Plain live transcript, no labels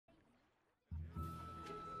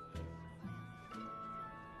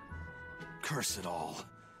Curse it all.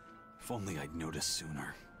 If only I'd noticed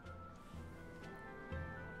sooner.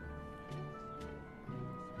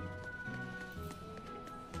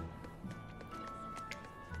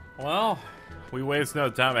 Well, we waste no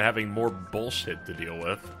time at having more bullshit to deal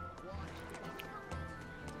with.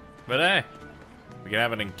 But hey, we can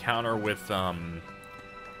have an encounter with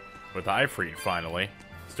Aifread finally.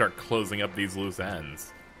 Start closing up these loose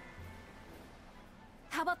ends.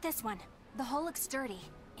 How about this one? The hull looks sturdy,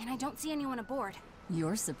 and I don't see anyone aboard.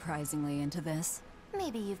 You're surprisingly into this.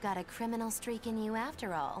 Maybe you've got a criminal streak in you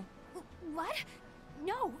after all. What?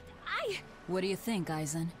 No, What do you think,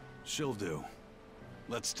 Eizen? She'll do.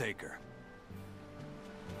 Let's take her.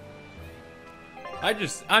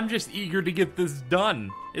 I'm just eager to get this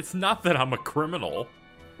done. It's not that I'm a criminal.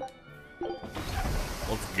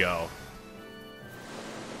 Let's go.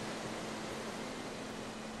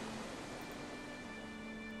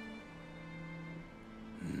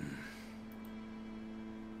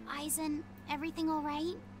 Eizen, everything all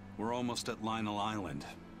right? We're almost at Lionel Island,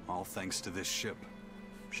 all thanks to this ship.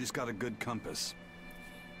 She's got a good compass.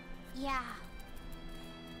 Yeah.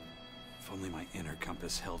 If only my inner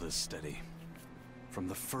compass held as steady. From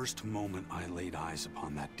the first moment I laid eyes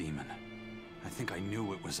upon that demon, I think I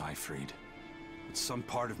knew it was Aifread. But some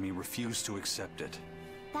part of me refused to accept it.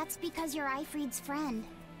 That's because you're Aifread's friend,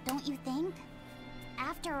 don't you think?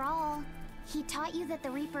 After all, he taught you that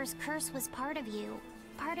the Reaper's curse was part of you,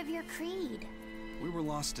 part of your creed. We were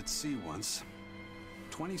lost at sea once.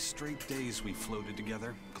 20 straight days we floated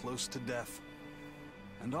together, close to death.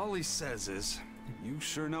 And all he says is, you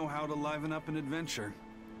sure know how to liven up an adventure.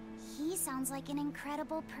 He sounds like an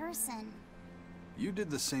incredible person. You did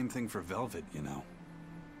the same thing for Velvet, you know.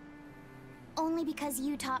 Only because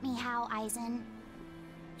you taught me how, Eizen.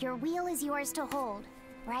 Your wheel is yours to hold,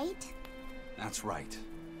 right? That's right.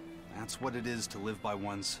 That's what it is to live by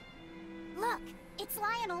one's... Look, it's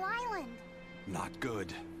Lionel Island. Not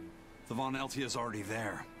good. The Von Eltia's already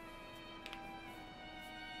there.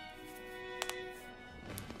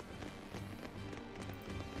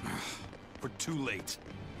 We're too late.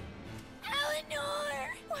 Eleanor!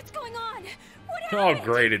 What's going on? What Oh, happened?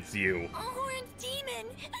 great, it's you. A horned demon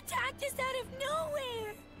attacked us out of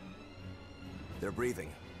nowhere. They're breathing.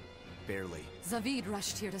 Barely. Zavid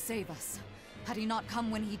rushed here to save us. Had he not come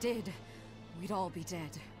when he did, we'd all be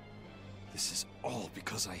dead. This is all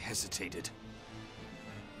because I hesitated.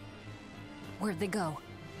 Where'd they go?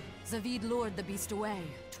 Zavid lured the beast away,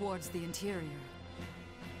 towards the interior.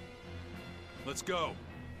 Let's go.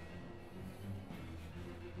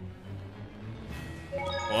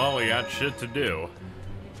 Well, we got shit to do.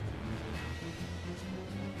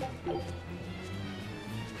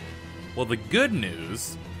 Well, the good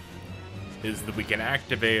news is that we can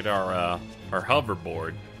activate our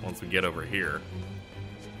hoverboard once we get over here.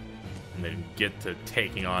 And then get to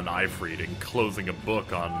taking on Aifread and closing a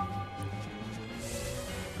book on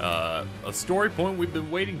a story point we've been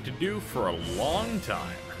waiting to do for a long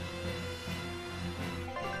time.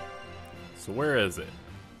 So where is it?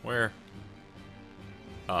 Where?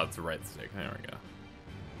 Oh, it's the right stick. There we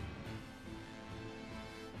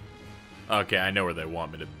go. Okay, I know where they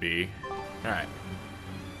want me to be. Alright.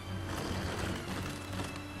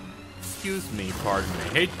 Excuse me, pardon me.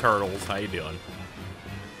 Hey, turtles, how you doing?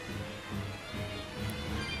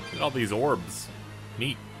 Look at all these orbs.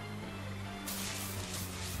 Neat.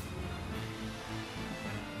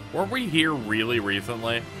 Weren't we here really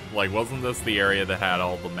recently? Like, wasn't this the area that had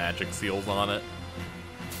all the magic seals on it?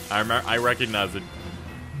 I recognize it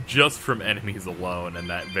just from enemies alone and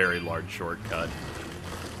that very large shortcut.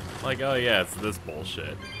 Like, oh yeah, it's this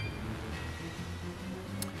bullshit.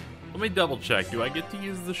 Let me double check. Do I get to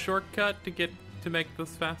use the shortcut to make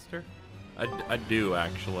this faster? I do,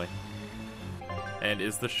 actually. And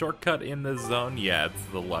is the shortcut in this zone? Yeah, it's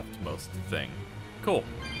the leftmost thing. Cool.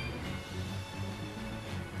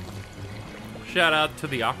 Shout out to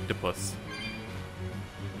the octopus.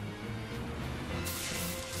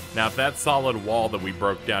 Now, if that solid wall that we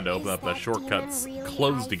broke down to open up that shortcut's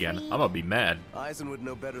closed again, I'm gonna be mad. Eizen would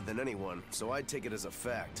know better than anyone, so I'd take it as a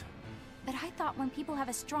fact. But I thought when people have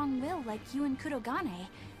a strong will like you and Kurogane,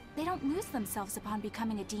 they don't lose themselves upon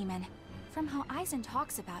becoming a demon. From how Eizen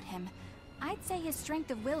talks about him, I'd say his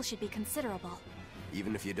strength of will should be considerable.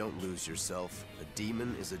 Even if you don't lose yourself, a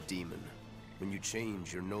demon is a demon. When you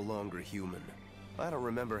change, you're no longer human. I don't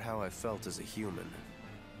remember how I felt as a human,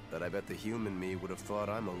 but I bet the human me would have thought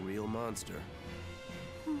I'm a real monster.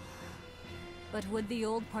 But would the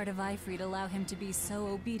old part of Aifread allow him to be so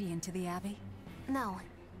obedient to the Abbey? No.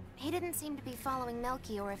 He didn't seem to be following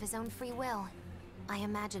Melchior of his own free will. I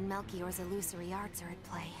imagine Melchior's illusory arts are at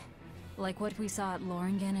play. Like what we saw at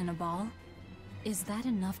Loringen in a ball? Is that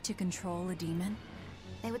enough to control a demon?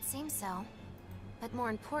 They would seem so. But more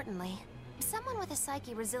importantly, someone with a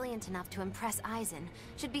psyche resilient enough to impress Eizen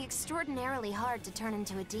should be extraordinarily hard to turn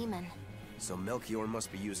into a demon. So Melchior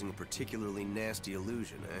must be using a particularly nasty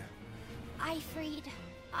illusion, eh? Aifread,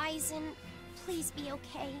 Eizen, please be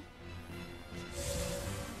okay.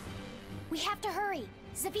 We have to hurry.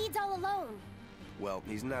 Zavid's all alone. Well,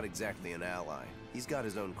 he's not exactly an ally. He's got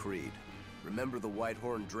his own creed. Remember the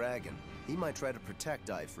White-Horned Dragon? He might try to protect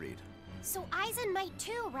Aifread. So Eizen might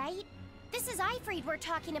too, right? This is Aifread we're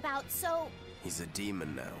talking about, so... He's a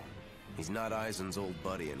demon now. He's not Eizen's old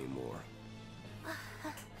buddy anymore.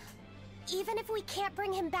 Even if we can't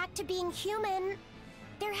bring him back to being human,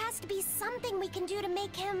 there has to be something we can do to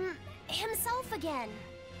make him... himself again.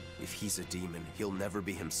 If he's a demon, he'll never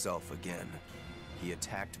be himself again. He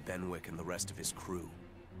attacked Benwick and the rest of his crew.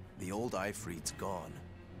 The old Aifread's gone.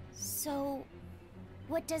 So...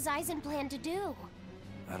 what does Eizen plan to do?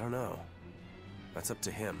 I don't know. That's up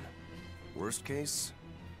to him. Worst case,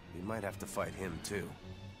 you might have to fight him too.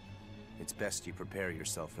 It's best you prepare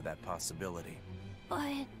yourself for that possibility.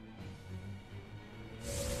 But...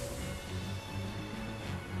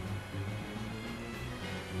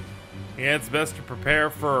 Yeah, it's best to prepare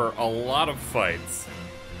for a lot of fights.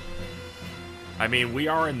 I mean, we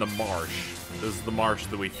are in the marsh. This is the marsh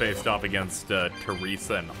that we faced off against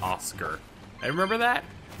Teresa and Oscar. And remember that?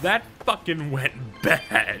 That fucking went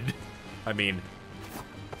bad. I mean,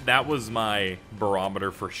 that was my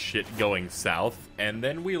barometer for shit going south. And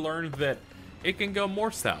then we learned that it can go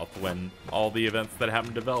more south when all the events that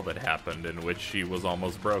happened to Velvet happened, in which she was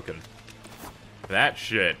almost broken. That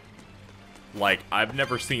shit. Like, I've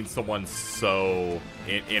never seen someone so,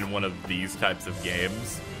 in one of these types of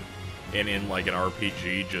games, and in like an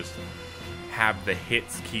RPG, just have the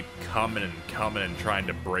hits keep coming and coming and trying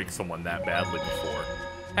to break someone that badly before.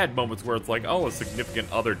 Had moments where it's like, oh, a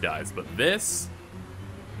significant other dies, but this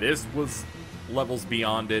was levels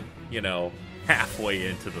beyond it, you know, halfway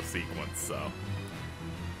into the sequence, so.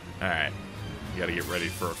 Alright, you gotta get ready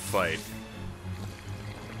for a fight.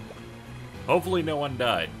 Hopefully no one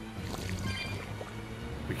died.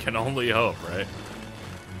 We can only hope, right?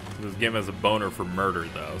 This game has a boner for murder,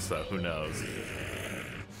 though, so who knows.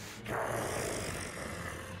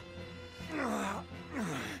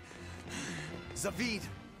 Zavid!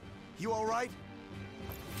 You alright?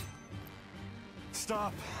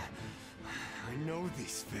 Stop. I know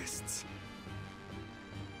these fists.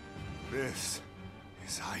 This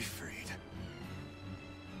is Aifread.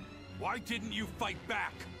 Why didn't you fight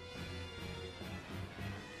back?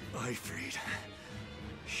 Aifread.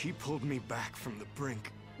 She pulled me back from the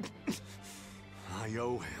brink. I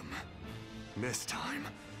owe him. This time,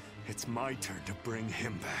 it's my turn to bring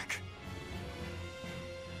him back.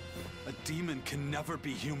 A demon can never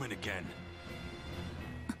be human again.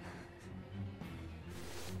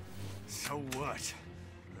 So what?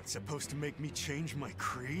 That's supposed to make me change my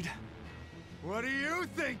creed? What do you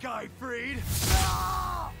think, Aifread?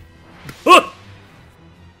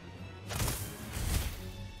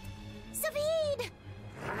 Zavid!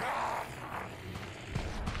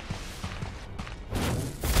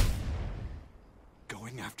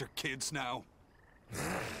 Going after kids now?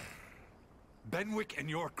 Benwick and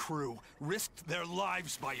your crew risked their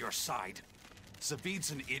lives by your side.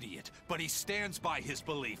 Zavid's an idiot, but he stands by his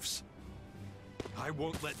beliefs. I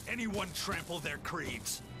won't let anyone trample their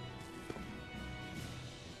creeds.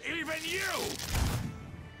 Even you!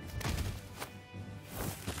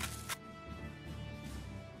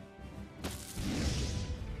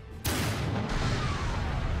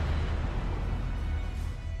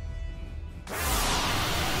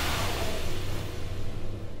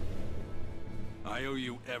 I owe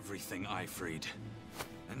you everything, Aifread.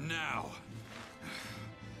 And now,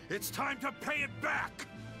 it's time to pay it back!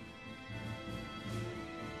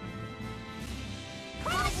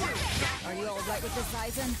 Are you all right with this,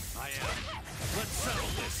 Eizen? I am. Let's settle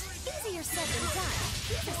this. Easier said than done.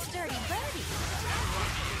 He's a sturdy birdie.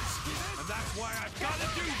 And that's why I've got to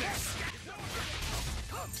do this!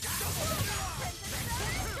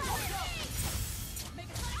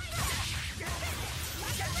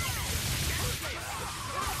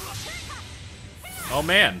 Oh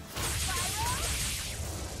man.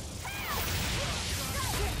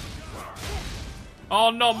 Oh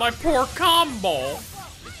no, my poor combo!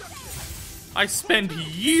 I spent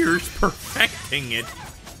years perfecting it.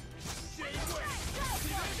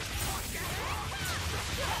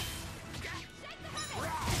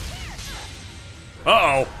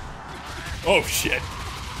 Uh-oh. Oh shit.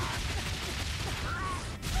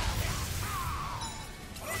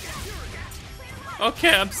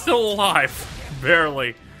 Okay, I'm still alive.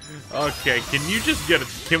 Barely. Okay,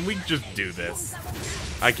 can we just do this?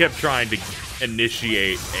 I kept trying to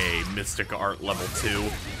initiate a Mystic Art level 2.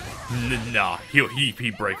 Nah,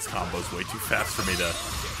 he breaks combos way too fast for me to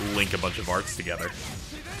link a bunch of arts together.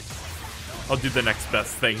 I'll do the next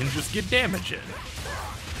best thing and just get damage in.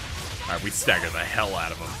 Alright, we stagger the hell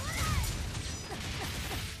out of him.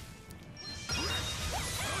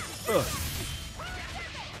 Ugh.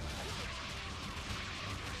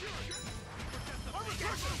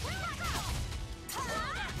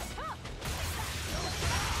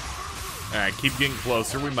 Alright, keep getting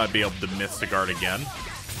closer. We might be able to Mystic Art again.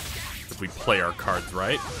 If we play our cards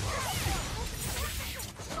right.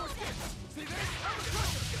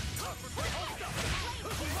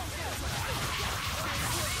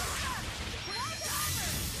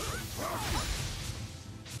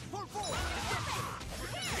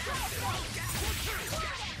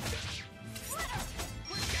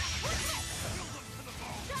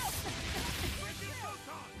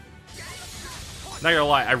 Not gonna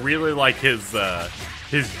lie, I really like his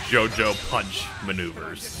JoJo punch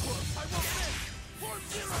maneuvers.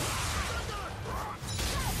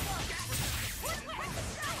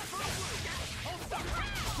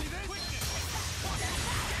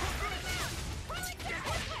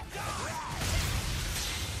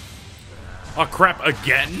 Oh crap,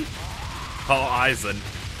 again? Oh, Eizen.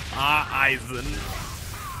 Ah, Eizen.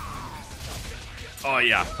 Oh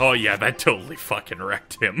yeah, that totally fucking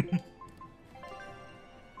wrecked him.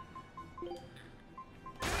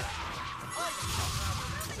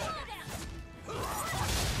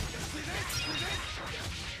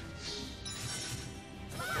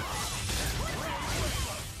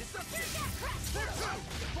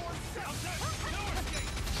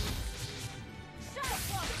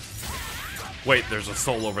 Wait, there's a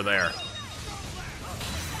soul over there.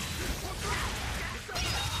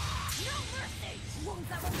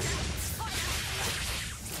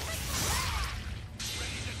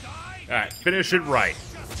 Alright, finish it right.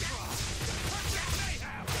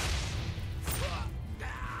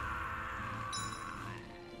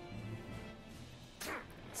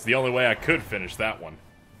 It's the only way I could finish that one.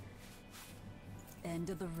 End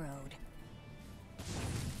of the road.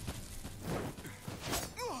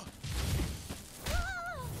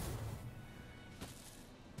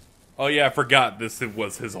 Oh yeah, I forgot this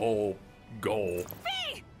was his whole goal.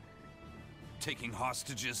 Taking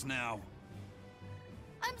hostages now.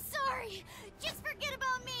 I'm sorry. Just forget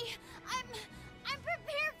about me. I'm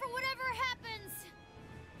prepared for whatever happens.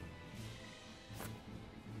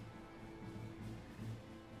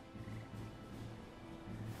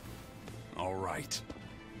 All right.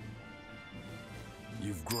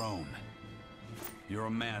 You've grown. You're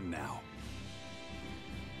a man now.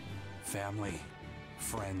 Family,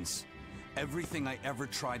 friends, everything I ever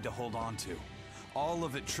tried to hold on to, all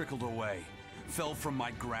of it trickled away, fell from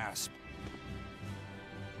my grasp.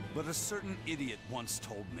 But a certain idiot once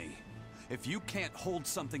told me, if you can't hold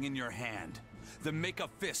something in your hand, then make a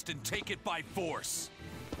fist and take it by force.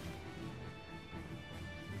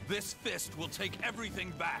 This fist will take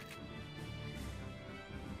everything back.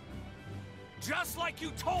 Just like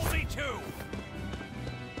you told me to!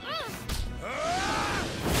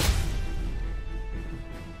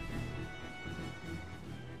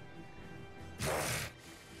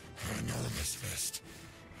 I know this fist.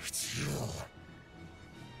 It's you.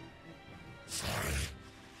 Sorry.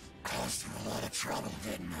 Caused you a lot of trouble,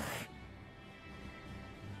 didn't I?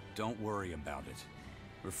 Don't worry about it.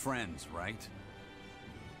 We're friends, right?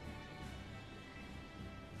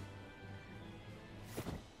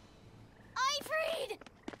 Aifread!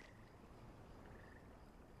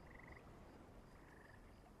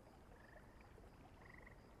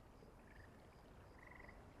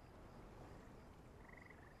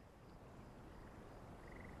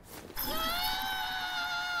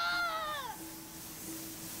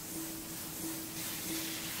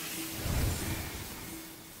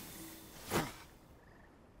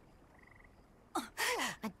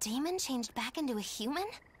 A demon changed back into a human?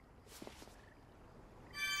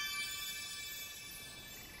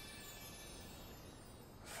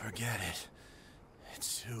 Forget it.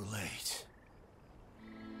 It's too late.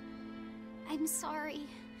 I'm sorry.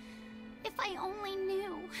 If I only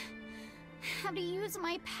knew how to use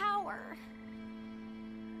my power.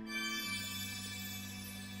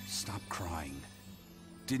 Stop crying.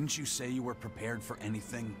 Didn't you say you were prepared for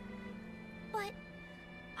anything? But,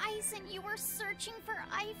 Eizen, you were searching for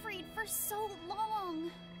Aifread for so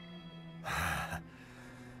long.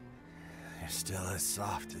 You're still as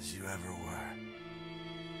soft as you ever were.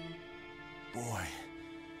 Boy,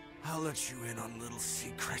 I'll let you in on little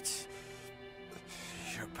secrets.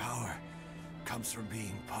 Your power comes from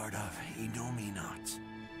being part of Innominat.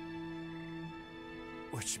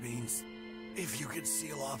 Which means, if you can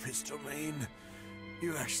seal off his domain,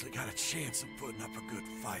 you actually got a chance of putting up a good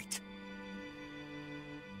fight.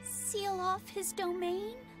 Seal off his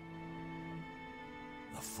domain?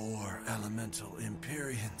 The 4 elemental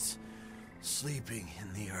Empyreans sleeping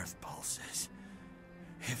in the Earth pulses.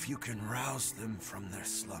 If you can rouse them from their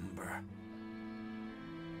slumber.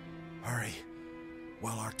 Hurry.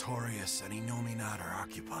 While Artorius and Innominat are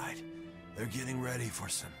occupied, they're getting ready for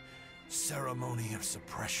some ceremony of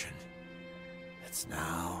suppression. It's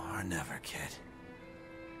now or never, kid.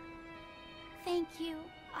 Thank you,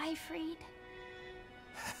 Aifread.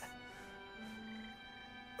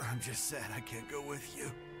 I'm just sad I can't go with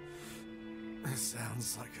you. It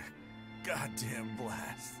sounds like a goddamn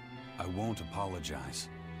blast. I won't apologize.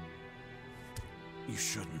 You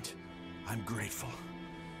shouldn't. I'm grateful.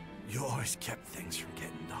 You always kept things from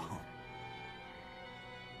getting dull.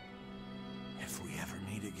 If we ever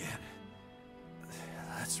meet again,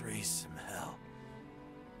 let's raise some hell.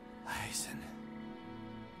 Eizen.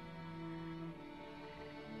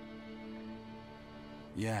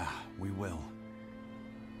 Yeah, we will.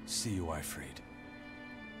 See you, Aifread.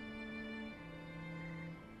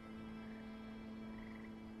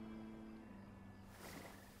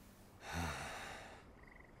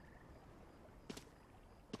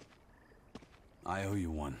 I owe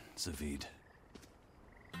you one, Zaveid.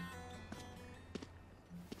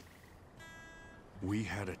 We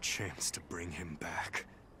had a chance to bring him back,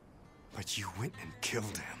 but you went and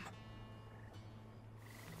killed him.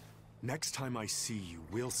 Next time I see you,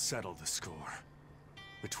 we'll settle the score.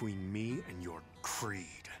 Between me and your creed.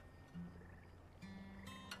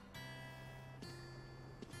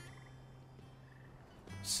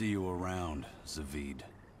 See you around, Zaveid.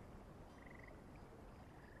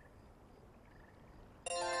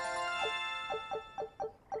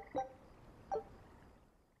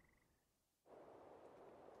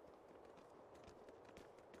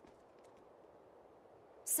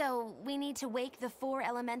 So, we need to wake the 4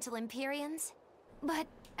 elemental Empyreans? But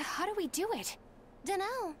how do we do it?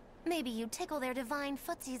 Dunno. Maybe you tickle their divine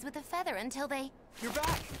footsies with a feather until they... You're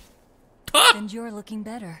back! And you're looking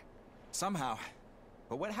better. Somehow.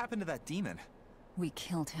 But what happened to that demon? We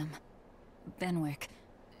killed him. Benwick.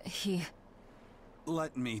 He...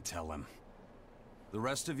 Let me tell him. The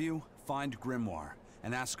rest of you, find Grimoire,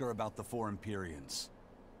 and ask her about the 4 Empyreans.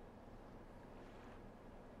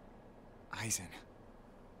 Eizen.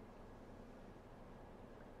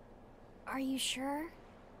 Are you sure?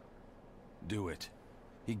 Do it.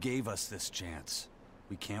 He gave us this chance.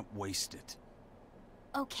 We can't waste it.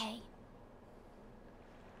 Okay.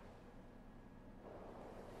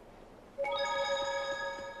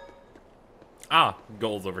 Ah,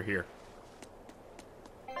 goals over here.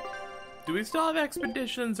 Do we still have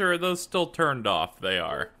expeditions, or are those still turned off? They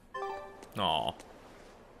are. Aw.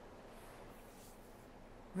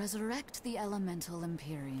 Resurrect the elemental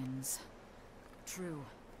Empyreans. True.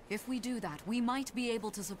 If we do that, we might be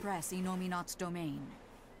able to suppress Innominat's domain.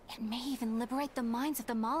 It may even liberate the minds of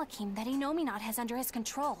the Malakim that Innominat has under his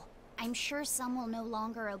control. I'm sure some will no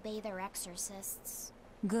longer obey their exorcists.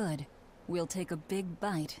 Good. We'll take a big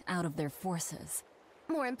bite out of their forces.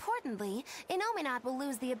 More importantly, Innominat will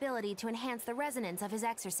lose the ability to enhance the resonance of his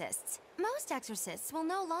exorcists. Most exorcists will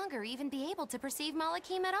no longer even be able to perceive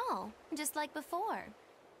Malakim at all, just like before.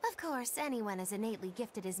 Of course, anyone as innately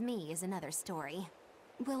gifted as me is another story.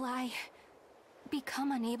 Will I...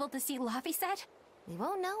 become unable to see Laphicet? We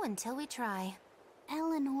won't know until we try.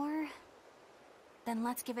 Eleanor... Then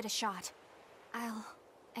let's give it a shot. I'll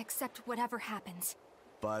accept whatever happens.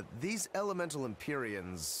 But these elemental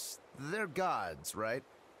Empyreans, they're gods, right?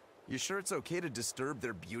 You sure it's okay to disturb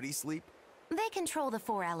their beauty sleep? They control the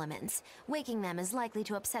 4 elements. Waking them is likely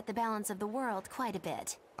to upset the balance of the world quite a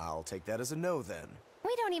bit. I'll take that as a no, then.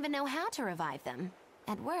 We don't even know how to revive them.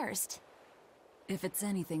 At worst. If it's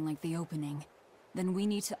anything like the opening, then we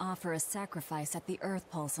need to offer a sacrifice at the Earth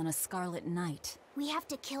Pulse on a scarlet night. We have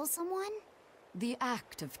to kill someone? The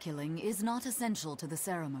act of killing is not essential to the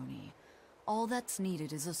ceremony. All that's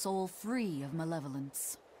needed is a soul free of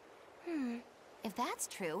malevolence. If that's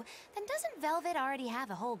true, then doesn't Velvet already have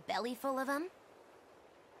a whole belly full of them?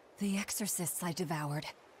 The exorcists I devoured.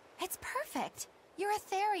 It's perfect! You're a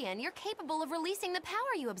Therian. You're capable of releasing the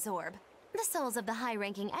power you absorb. The souls of the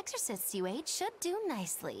high-ranking exorcists you ate should do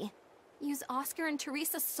nicely. Use Oscar and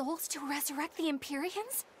Teresa's souls to resurrect the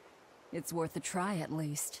Empyreans? It's worth a try, at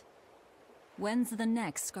least. When's the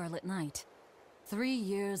next Scarlet Night? 3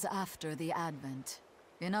 years after the Advent.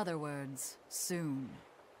 In other words, soon.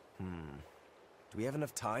 Do we have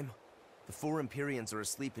enough time? The 4 Empyreans are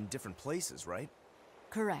asleep in different places, right?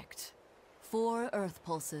 Correct. 4 Earth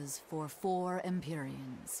pulses for 4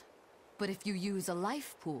 Empyreans. But if you use a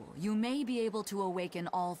life pool, you may be able to awaken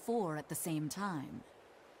all 4 at the same time.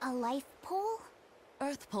 A life pool?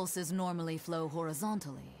 Earth pulses normally flow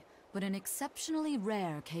horizontally, but in exceptionally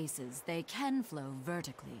rare cases, they can flow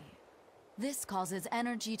vertically. This causes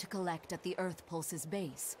energy to collect at the Earth pulse's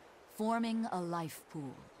base, forming a life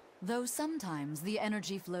pool. Though sometimes the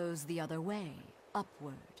energy flows the other way,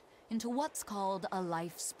 upward, into what's called a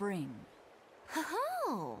life spring.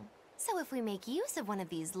 Oh, so if we make use of one of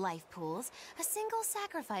these life pools, a single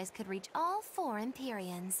sacrifice could reach all 4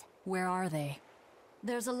 Empyreans. Where are they?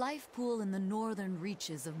 There's a life pool in the northern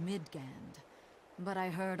reaches of Midgand, but I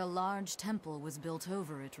heard a large temple was built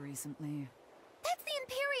over it recently. That's the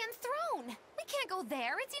Empyrean throne! We can't go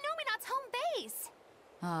there, it's Innominat's home base!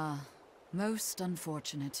 Ah, most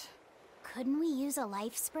unfortunate. Couldn't we use a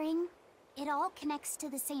life spring? It all connects to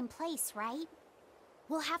the same place, right?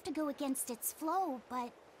 We'll have to go against its flow,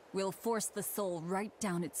 but... We'll force the soul right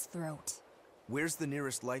down its throat. Where's the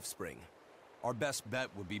nearest life spring? Our best bet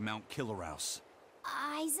would be Mount Killerhouse.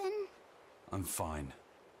 Eizen? I'm fine.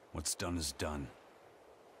 What's done is done.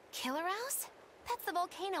 Killerhouse? That's the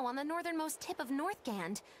volcano on the northernmost tip of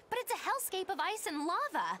Northgand, but it's a hellscape of ice and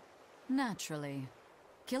lava! Naturally.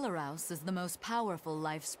 Killerhouse is the most powerful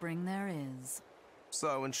life spring there is.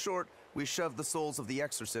 So, in short, we shove the souls of the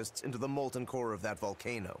exorcists into the molten core of that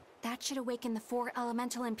volcano. That should awaken the 4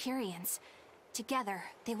 elemental Empyreans. Together,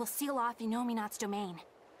 they will seal off Innominat's domain.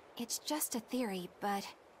 It's just a theory, but...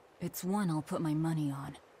 It's one I'll put my money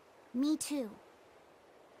on. Me too.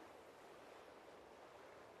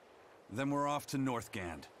 Then we're off to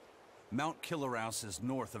Northgand. Mount Killerhouse is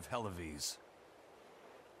north of Helives.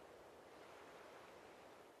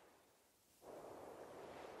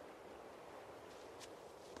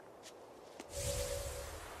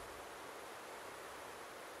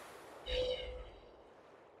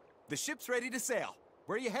 The ship's ready to sail.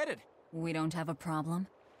 Where are you headed? We don't have a problem.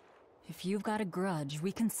 If you've got a grudge,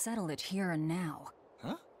 we can settle it here and now.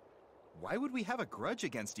 Huh? Why would we have a grudge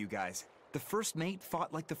against you guys? The first mate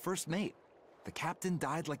fought like the first mate. The captain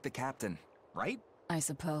died like the captain, right? I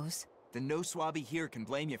suppose. Then no swabby here can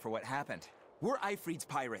blame you for what happened. We're Aifread's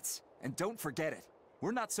pirates, and don't forget it.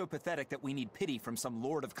 We're not so pathetic that we need pity from some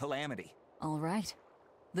Lord of Calamity. All right.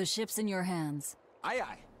 The ship's in your hands. Aye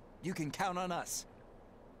aye. You can count on us.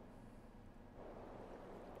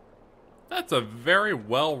 That's a very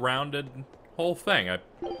well-rounded whole thing.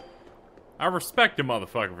 I respect a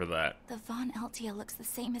motherfucker for that. The Von Eltia looks the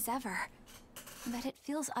same as ever. But it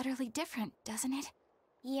feels utterly different, doesn't it?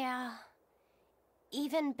 Yeah.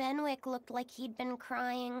 Even Benwick looked like he'd been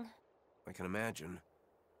crying. I can imagine.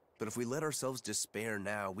 But if we let ourselves despair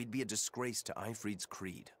now, we'd be a disgrace to Aifread's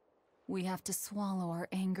creed. We have to swallow our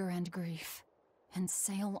anger and grief, and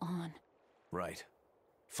sail on. Right.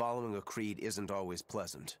 Following a creed isn't always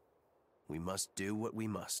pleasant. We must do what we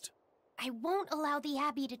must. I won't allow the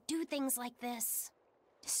Abbey to do things like this.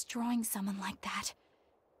 Destroying someone like that.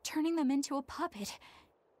 Turning them into a puppet.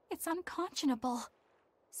 It's unconscionable.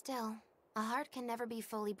 Still, a heart can never be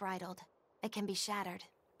fully bridled. It can be shattered,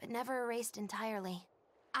 but never erased entirely.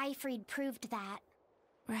 Aifread proved that.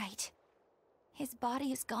 Right. His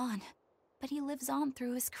body is gone, but he lives on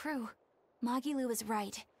through his crew. Magilu is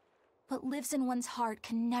right. What lives in one's heart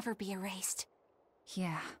can never be erased.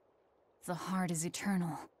 Yeah. The heart is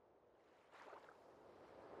eternal.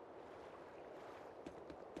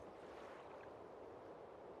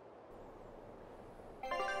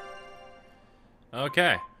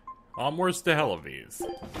 Okay. Onwards to Helives.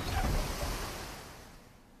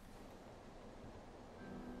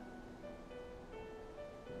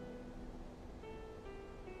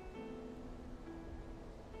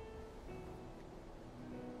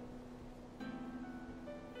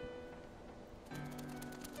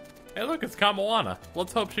 Hey look, it's Kamawana.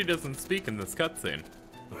 Let's hope she doesn't speak in this cutscene.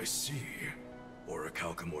 I see.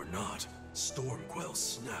 Orichalcum or not, Stormquell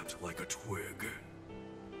snapped like a twig.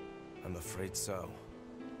 I'm afraid so.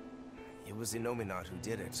 It was Innominat who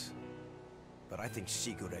did it. But I think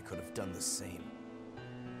Shigure could have done the same.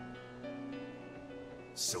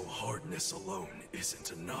 So hardness alone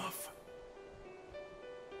isn't enough.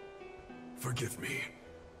 Forgive me.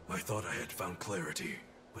 I thought I had found clarity,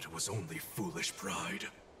 but it was only foolish pride.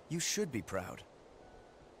 You should be proud.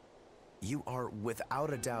 You are,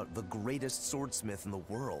 without a doubt, the greatest swordsmith in the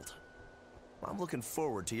world. I'm looking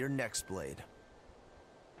forward to your next blade.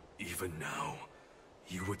 Even now,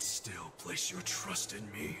 you would still place your trust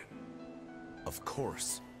in me? Of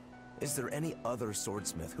course. Is there any other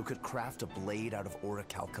swordsmith who could craft a blade out of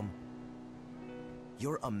orichalcum?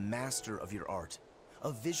 You're a master of your art.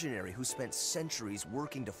 A visionary who spent centuries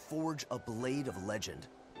working to forge a blade of legend.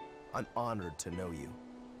 I'm honored to know you.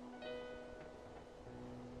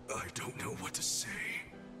 I don't know what to say.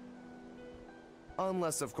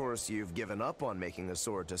 Unless, of course, you've given up on making a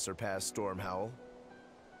sword to surpass Stormhowl.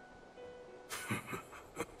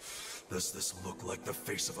 Does this look like the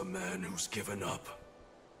face of a man who's given up?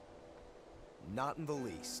 Not in the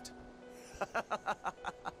least.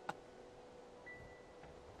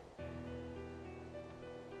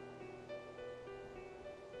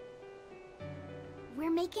 We're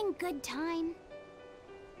making good time.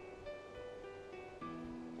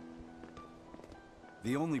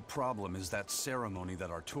 The only problem is that ceremony that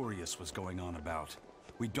Artorius was going on about.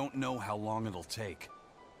 We don't know how long it'll take.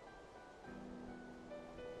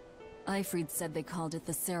 Aifread said they called it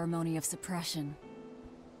the Ceremony of Suppression.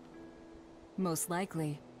 Most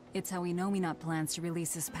likely, it's how Innominat plans to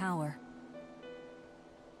release his power.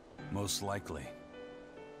 Most likely.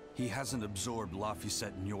 He hasn't absorbed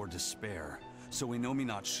Laphicet in your despair, so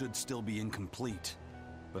Innominat should still be incomplete.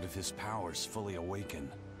 But if his powers fully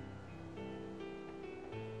awaken...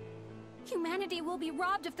 Humanity will be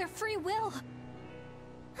robbed of their free will.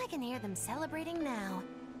 I can hear them celebrating now.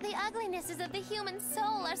 The uglinesses of the human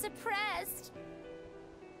soul are suppressed.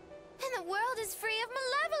 And the world is free of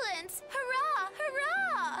malevolence! Hurrah!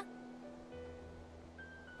 Hurrah!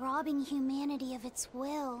 Robbing humanity of its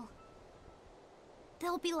will.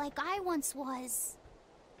 They'll be like I once was.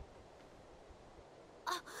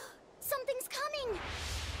 Something's coming!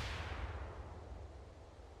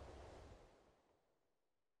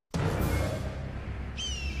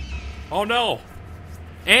 Oh no!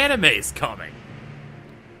 Anime's coming!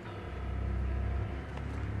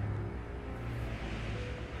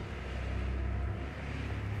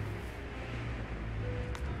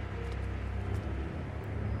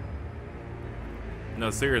 No,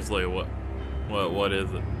 seriously, what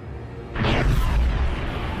is it?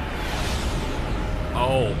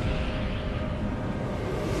 Oh.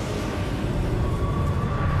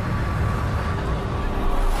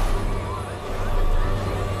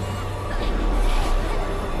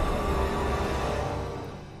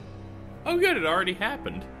 Oh good, it already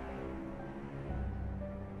happened.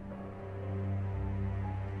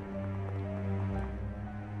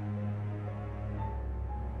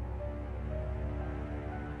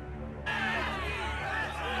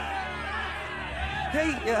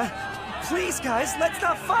 Hey, please guys, let's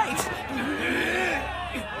not fight!